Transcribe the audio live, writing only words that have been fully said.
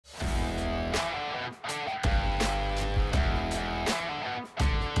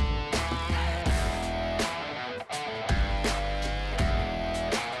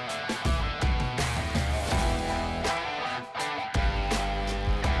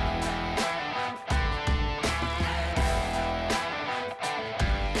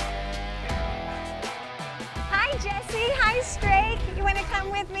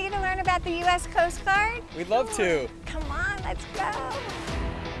with me to learn about the U.S. Coast Guard? We'd love to. Come on, let's go.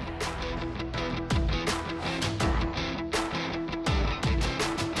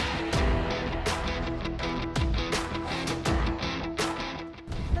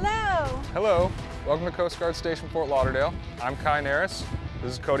 Hello. Hello. Welcome to Coast Guard Station Fort Lauderdale. I'm Kai Naris.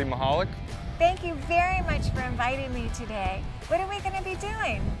 This is Cody Mahalik. Thank you very much for inviting me today. What are we going to be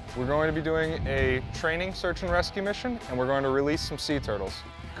doing? We're going to be doing a training search and rescue mission, and we're going to release some sea turtles.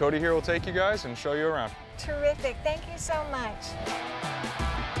 Cody here will take you guys and show you around. Terrific. Thank you so much.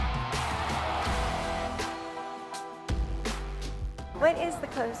 What is the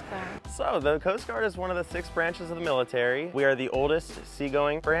Coast Guard? So the Coast Guard is one of the 6 branches of the military. We are the oldest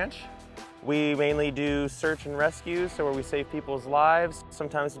seagoing branch. We mainly do search and rescue, so where we save people's lives.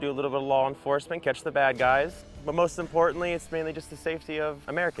 Sometimes we do a little bit of law enforcement, catch the bad guys. But most importantly, it's mainly just the safety of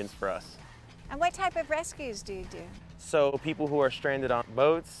Americans for us. And what type of rescues do you do? So people who are stranded on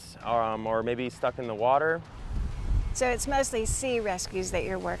boats or maybe stuck in the water. So it's mostly sea rescues that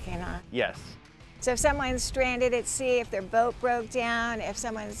you're working on? Yes. So if someone's stranded at sea, if their boat broke down, if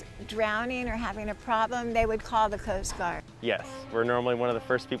someone's drowning or having a problem, they would call the Coast Guard? Yes. We're normally one of the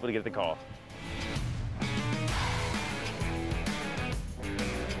first people to get the call.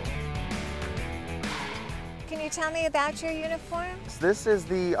 Can you tell me about your uniform? This is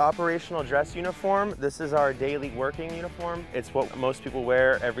the operational dress uniform. This is our daily working uniform. It's what most people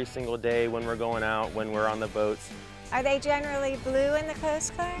wear every single day when we're going out, when we're on the boats. Are they generally blue in the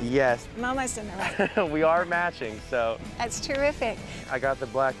Coast Guard? Yes. I'm almost in the right. We are matching, so. That's terrific. I got the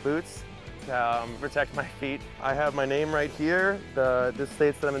black boots to protect my feet. I have my name right here. This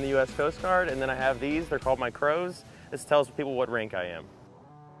states that I'm in the U.S. Coast Guard, and then I have these. They're called my crows. This tells people what rank I am.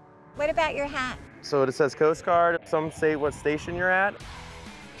 What about your hat? So it says Coast Guard. Some say what station you're at.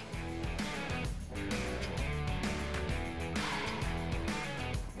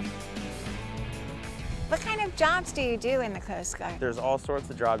 What kind of jobs do you do in the Coast Guard? There's all sorts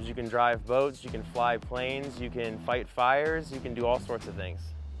of jobs. You can drive boats, you can fly planes, you can fight fires, you can do all sorts of things.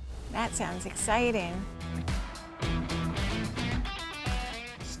 That sounds exciting.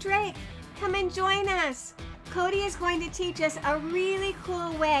 Drake, come and join us. Cody is going to teach us a really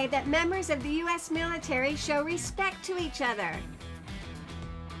cool way that members of the U.S. military show respect to each other.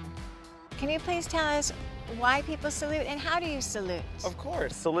 Can you please tell us why people salute and how do you salute? Of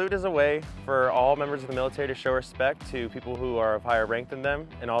course. Salute is a way for all members of the military to show respect to people who are of higher rank than them,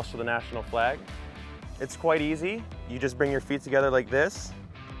 and also the national flag. It's quite easy. You just bring your feet together like this.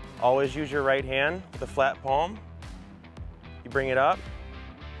 Always use your right hand with a flat palm. You bring it up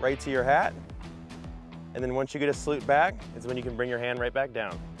right to your hat. And then once you get a salute back, is when you can bring your hand right back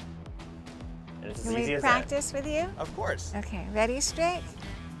down. And it's as easy as that. Can we practice with you? Of course. Okay, ready, Drake?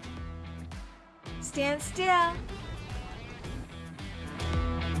 Stand still.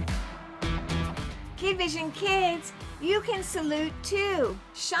 KidVision kids, you can salute too.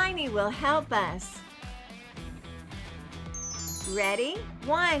 Shiny will help us. Ready?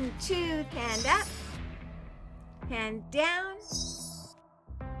 1, 2, hand up, hand down.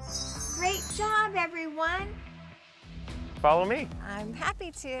 Great job, everyone. Follow me. I'm happy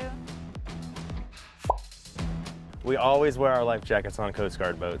to. We always wear our life jackets on Coast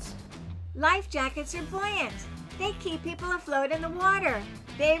Guard boats. Life jackets are buoyant. They keep people afloat in the water.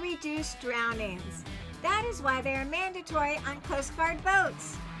 They reduce drownings. That is why they are mandatory on Coast Guard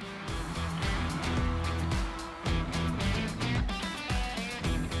boats.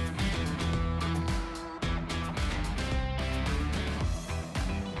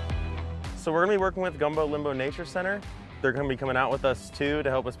 So we're gonna be working with Gumbo Limbo Nature Center. They're gonna be coming out with us too to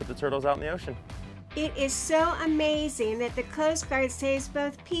help us put the turtles out in the ocean. It is so amazing that the Coast Guard saves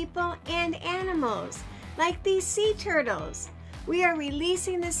both people and animals, like these sea turtles. We are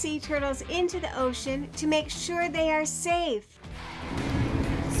releasing the sea turtles into the ocean to make sure they are safe.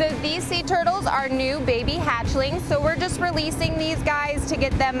 So these sea turtles are new baby hatchlings, so we're just releasing these guys to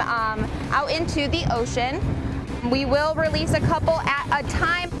get them out into the ocean. We will release a couple at a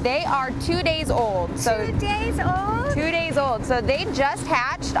time. They are 2 days old. So 2 days old? 2 days old. So they just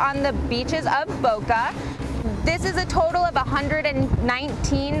hatched on the beaches of Boca. This is a total of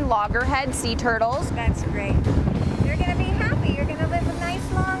 119 loggerhead sea turtles. That's great. You're going to be happy. You're going to live a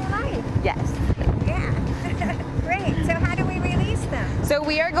nice long life. Yes. Yeah. Great. So how do we release them? So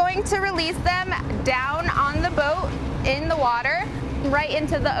we are going to release them down on the boat in the water right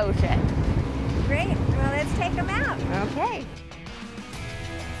into the ocean. Great. Well, let's take them out. Okay.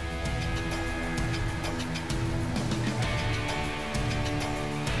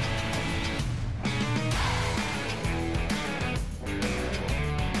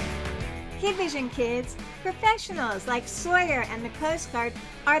 KidVision kids, professionals like Sawyer and the Coast Guard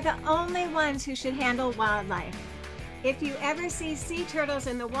are the only ones who should handle wildlife. If you ever see sea turtles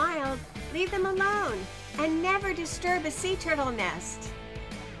in the wild, leave them alone and never disturb a sea turtle nest.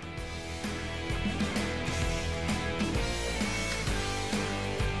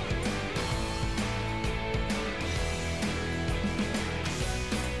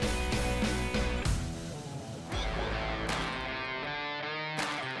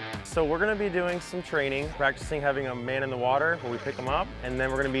 So we're going to be doing some training, practicing having a man in the water where we pick them up, and then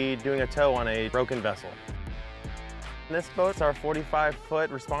we're going to be doing a tow on a broken vessel. This boat's our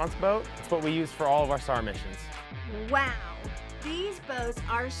 45-foot response boat. It's what we use for all of our SAR missions. Wow, these boats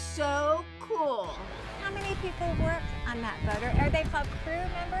are so cool. How many people work on that boat? Are they called crew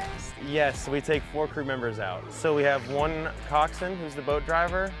members? Yes, we take 4 crew members out. So we have 1 coxswain, who's the boat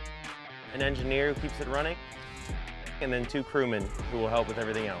driver, an engineer who keeps it running, and then 2 crewmen who will help with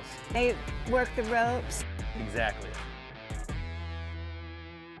everything else. They work the ropes. Exactly.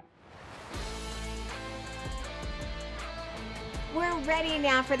 We're ready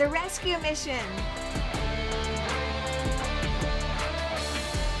now for the rescue mission.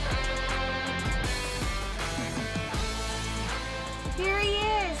 Here he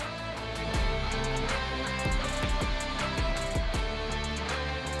is.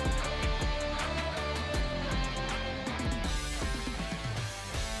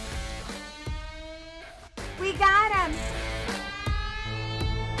 We got him.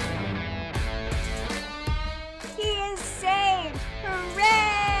 He is saved.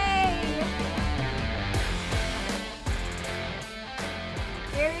 Hooray!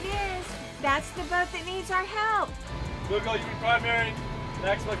 There it is. That's the boat that needs our help. Lugo, you be primary.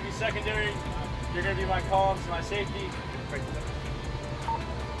 Next one can be secondary. You're going to be my columns, my safety.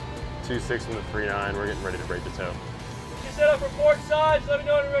 2-6 from the 3-9. We're getting ready to break the tow. You set up for port sides. Let me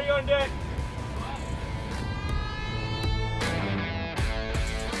know when you're ready on deck.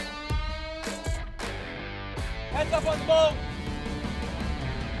 Heads up on the boat.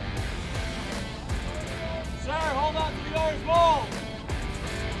 Sir, hold on to the oars wall.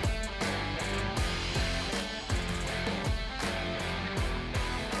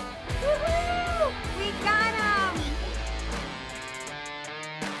 Woohoo! We got him!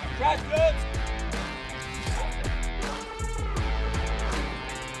 Crash goods.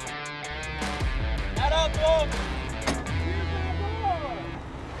 Head out, boom.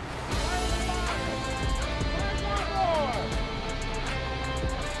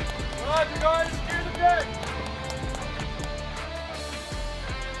 Roger, guys, steer the deck.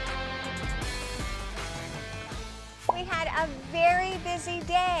 We had a very busy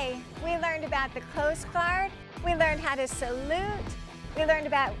day. We learned about the Coast Guard. We learned how to salute. We learned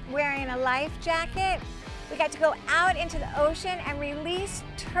about wearing a life jacket. We got to go out into the ocean and release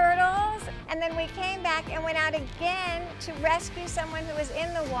turtles. And then we came back and went out again to rescue someone who was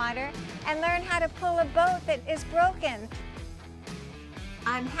in the water and learn how to pull a boat that is broken.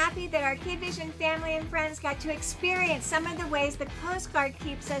 I'm happy that our KidVision family and friends got to experience some of the ways the Coast Guard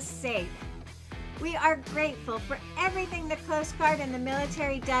keeps us safe. We are grateful for everything the Coast Guard and the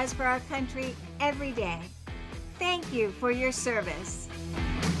military does for our country every day. Thank you for your service.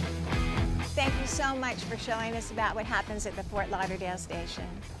 Thank you so much for showing us about what happens at the Fort Lauderdale station.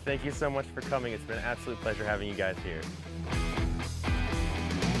 Thank you so much for coming. It's been an absolute pleasure having you guys here.